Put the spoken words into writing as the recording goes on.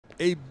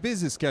A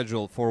busy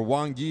schedule for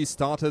Wang Yi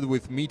started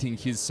with meeting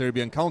his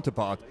Serbian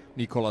counterpart,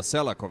 Nikola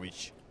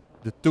Selakovic.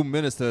 The two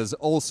ministers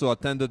also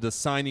attended the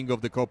signing of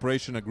the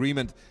cooperation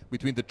agreement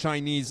between the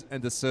Chinese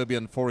and the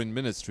Serbian foreign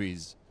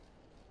ministries.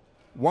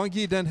 Wang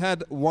Yi then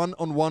had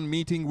one-on-one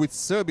meeting with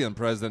Serbian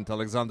President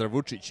Aleksandar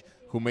Vucic,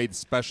 who made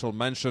special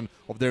mention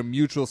of their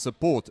mutual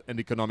support and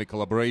economic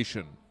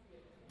collaboration.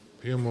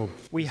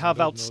 We have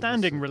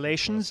outstanding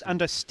relations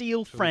and a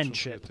steel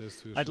friendship.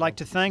 I'd like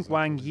to thank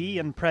Wang Yi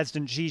and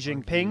President Xi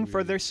Jinping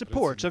for their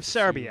support of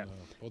Serbia.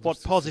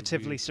 What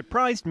positively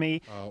surprised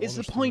me is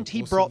the point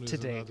he brought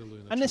today,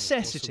 a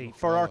necessity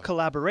for our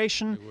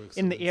collaboration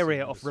in the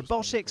area of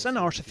robotics and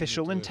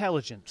artificial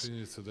intelligence.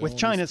 With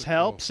China's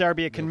help,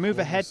 Serbia can move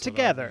ahead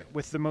together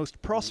with the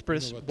most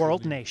prosperous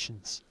world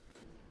nations.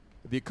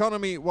 The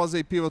economy was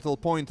a pivotal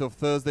point of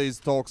Thursday's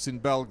talks in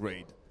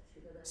Belgrade.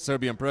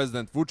 Serbian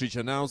President Vucic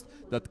announced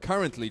that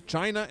currently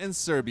China and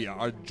Serbia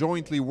are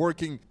jointly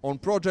working on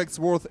projects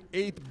worth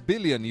 $8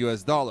 billion.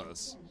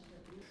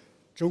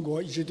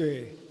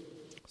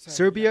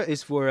 Serbia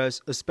is for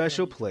us a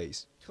special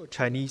place.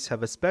 Chinese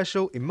have a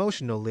special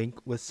emotional link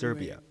with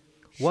Serbia.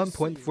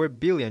 1.4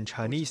 billion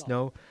Chinese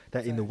know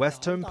that in the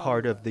western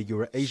part of the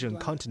Eurasian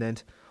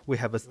continent, we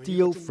have a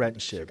steel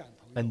friendship,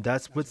 and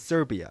that's with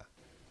Serbia.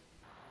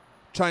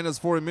 China's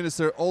foreign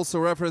minister also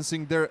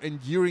referencing their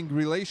enduring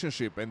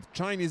relationship and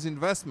Chinese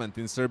investment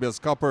in Serbia's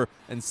copper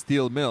and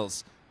steel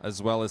mills,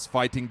 as well as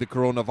fighting the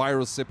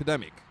coronavirus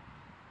epidemic.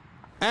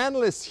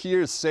 Analysts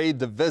here say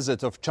the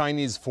visit of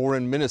Chinese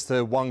Foreign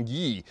Minister Wang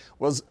Yi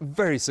was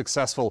very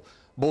successful,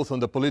 both on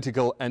the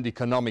political and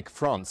economic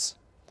fronts.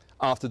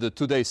 After the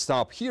two-day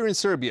stop here in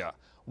Serbia,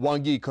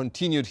 Wang Yi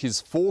continued his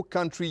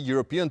four-country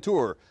European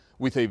tour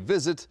with a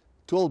visit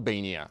to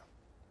Albania.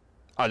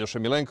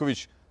 Aljoša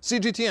Milenković,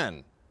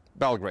 CGTN,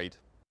 Belgrade.